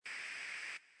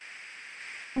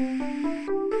慢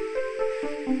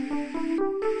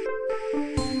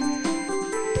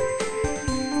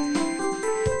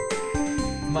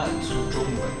速中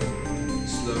文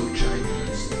Slow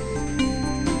Chinese。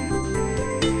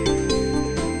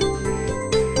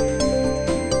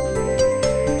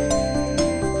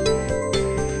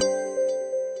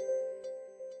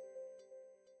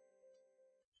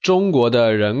 中国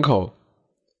的人口。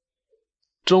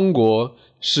中国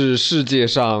是世界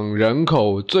上人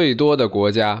口最多的国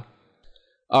家。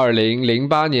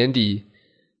2008年底，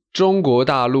中国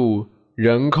大陆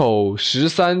人口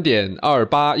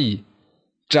 13.28 亿，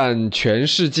占全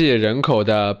世界人口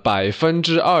的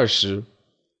 20%，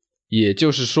 也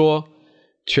就是说，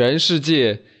全世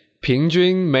界平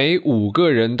均每5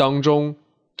个人当中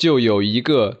就有1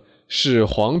个是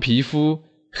黄皮肤、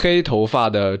黑头发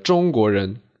的中国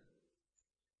人。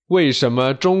为什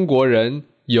么中国人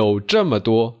有这么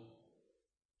多？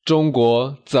中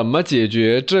国怎么解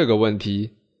决这个问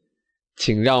题？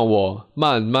请让我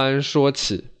慢慢说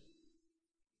起。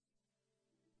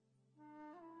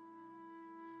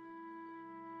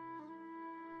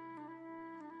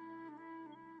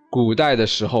古代的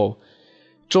时候，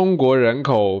中国人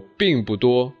口并不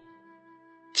多。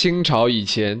清朝以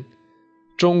前，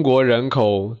中国人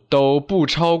口都不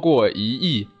超过1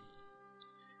亿。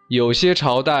有些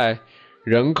朝代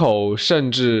人口甚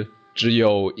至只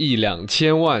有1-2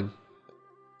千万，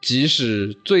即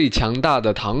使最强大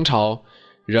的唐朝，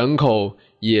人口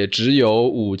也只有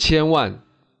5000万。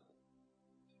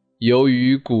由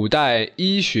于古代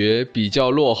医学比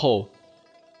较落后，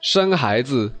生孩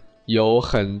子有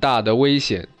很大的危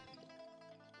险，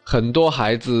很多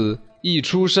孩子一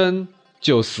出生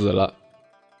就死了。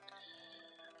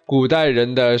古代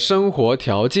人的生活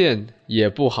条件也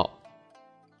不好。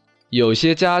有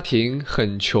些家庭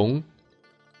很穷，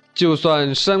就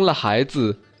算生了孩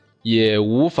子，也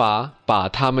无法把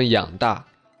他们养大。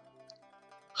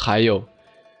还有，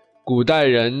古代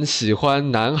人喜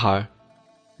欢男孩，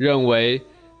认为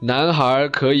男孩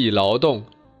可以劳动，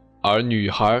而女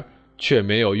孩却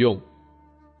没有用，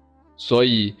所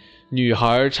以女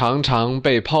孩常常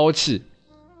被抛弃。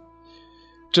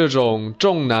这种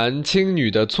重男轻女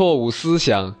的错误思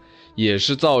想也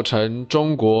是造成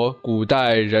中国古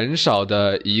代人少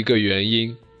的一个原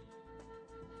因。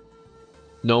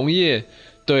农业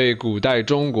对古代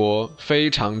中国非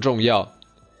常重要，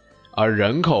而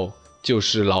人口就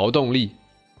是劳动力。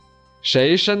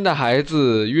谁生的孩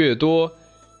子越多，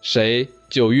谁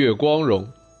就越光荣。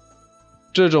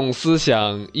这种思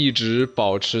想一直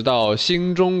保持到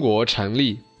新中国成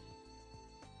立。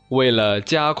为了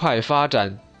加快发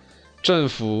展，政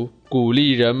府鼓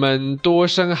励人们多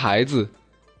生孩子，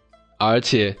而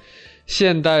且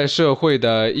现代社会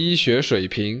的医学水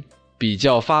平比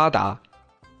较发达，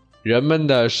人们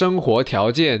的生活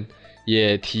条件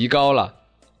也提高了，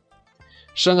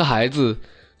生孩子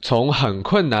从很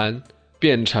困难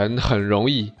变成很容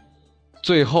易，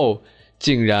最后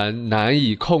竟然难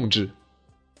以控制。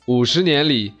50年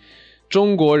里，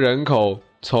中国人口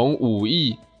从5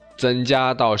亿增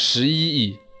加到11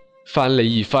亿，翻了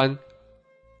一番。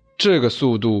这个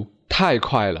速度太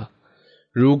快了，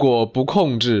如果不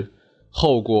控制，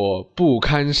后果不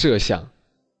堪设想。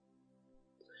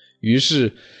于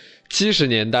是70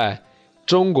年代，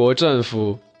中国政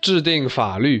府制定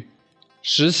法律，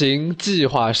实行计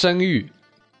划生育。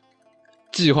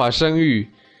计划生育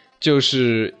就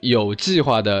是有计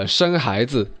划的生孩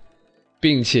子，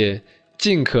并且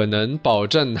尽可能保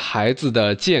证孩子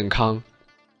的健康。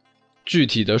具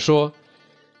体的说，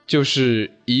就是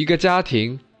一个家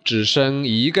庭只生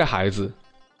1个孩子，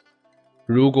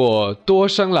如果多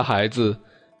生了孩子，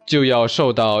就要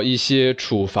受到一些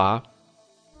处罚。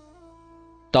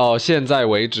到现在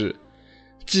为止，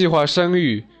计划生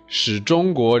育使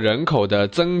中国人口的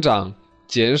增长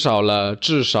减少了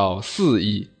至少4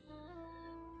亿，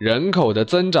人口的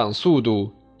增长速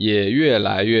度也越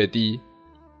来越低。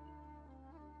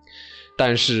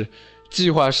但是，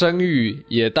计划生育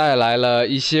也带来了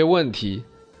一些问题，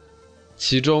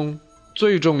其中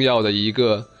最重要的一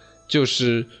个就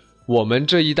是我们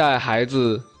这一代孩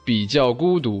子比较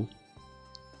孤独，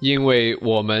因为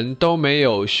我们都没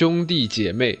有兄弟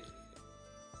姐妹。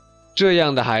这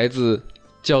样的孩子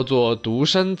叫做独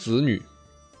生子女。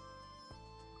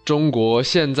中国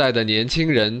现在的年轻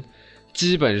人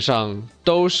基本上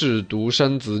都是独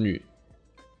生子女，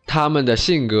他们的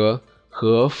性格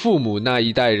和父母那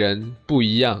一代人不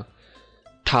一样，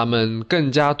他们更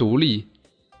加独立，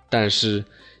但是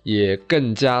也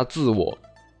更加自我。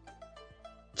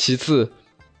其次，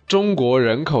中国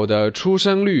人口的出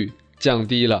生率降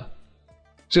低了，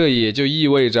这也就意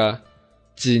味着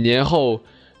几年后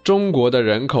中国的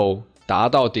人口达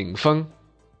到顶峰，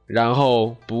然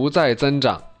后不再增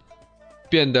长，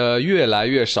变得越来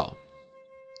越少。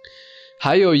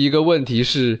还有一个问题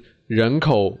是人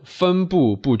口分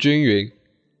布不均匀，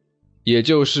也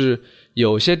就是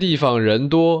有些地方人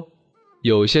多，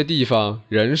有些地方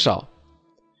人少。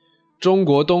中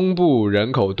国东部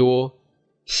人口多，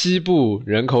西部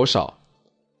人口少。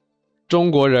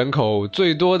中国人口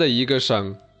最多的一个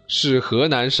省是河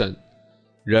南省，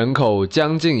人口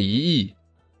将近1亿，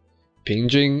平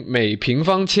均每平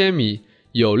方千米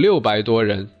有600多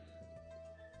人。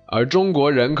而中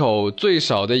国人口最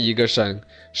少的一个省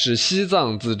是西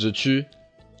藏自治区，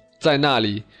在那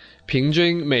里平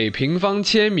均每平方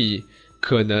千米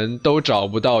可能都找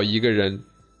不到一个人。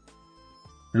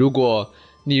如果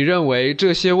你认为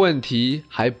这些问题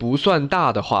还不算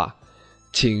大的话，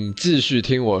请继续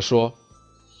听我说。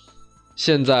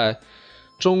现在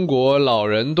中国老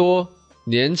人多，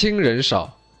年轻人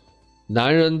少，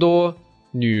男人多，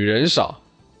女人少。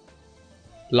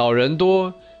老人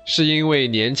多是因为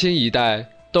年轻一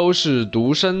代都是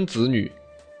独生子女，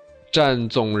占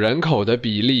总人口的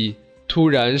比例突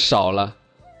然少了，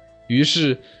于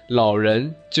是老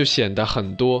人就显得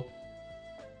很多。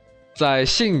在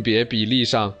性别比例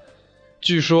上，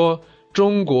据说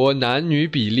中国男女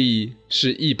比例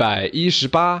是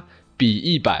118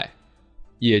比100，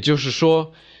也就是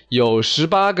说，有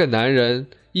18个男人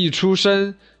一出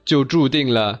生就注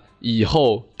定了以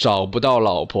后找不到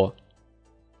老婆。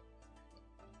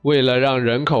为了让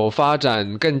人口发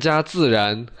展更加自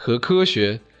然和科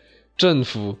学，政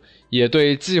府也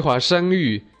对计划生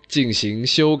育进行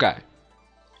修改。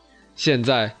现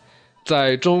在，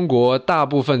在中国大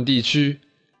部分地区，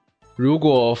如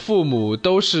果父母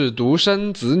都是独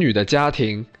生子女的家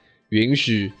庭，允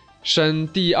许生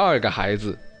第2个孩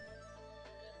子。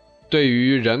对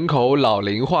于人口老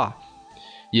龄化，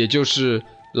也就是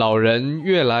老人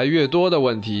越来越多的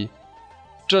问题，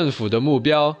政府的目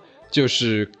标就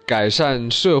是改善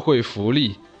社会福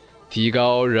利，提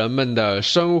高人们的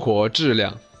生活质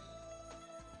量。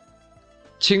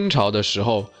清朝的时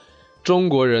候，中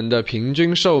国人的平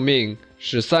均寿命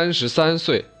是33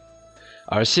岁，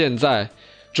而现在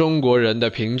中国人的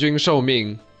平均寿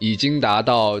命已经达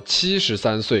到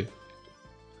73岁。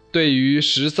对于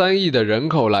13亿的人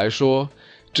口来说，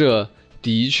这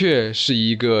的确是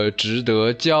一个值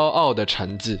得骄傲的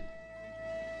成绩。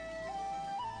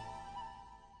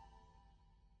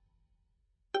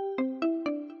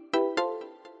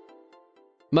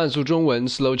慢速中文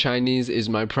Slow Chinese is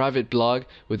my private blog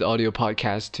with audio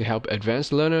podcasts to help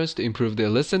advanced learners to improve their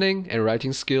listening and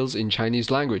writing skills in Chinese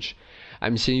language.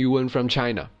 I'm Xin Yuwen from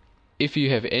China. If you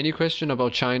have any question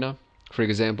about China, for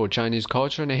example, Chinese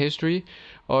culture and history,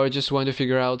 or just want to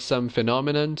figure out some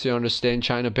phenomenon to understand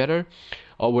China better,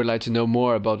 or would like to know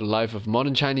more about the life of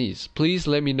modern Chinese, please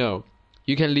let me know.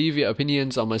 You can leave your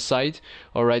opinions on my site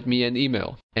or write me an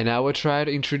email, and I will try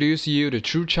to introduce you to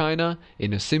true China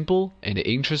in a simple and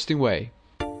interesting way.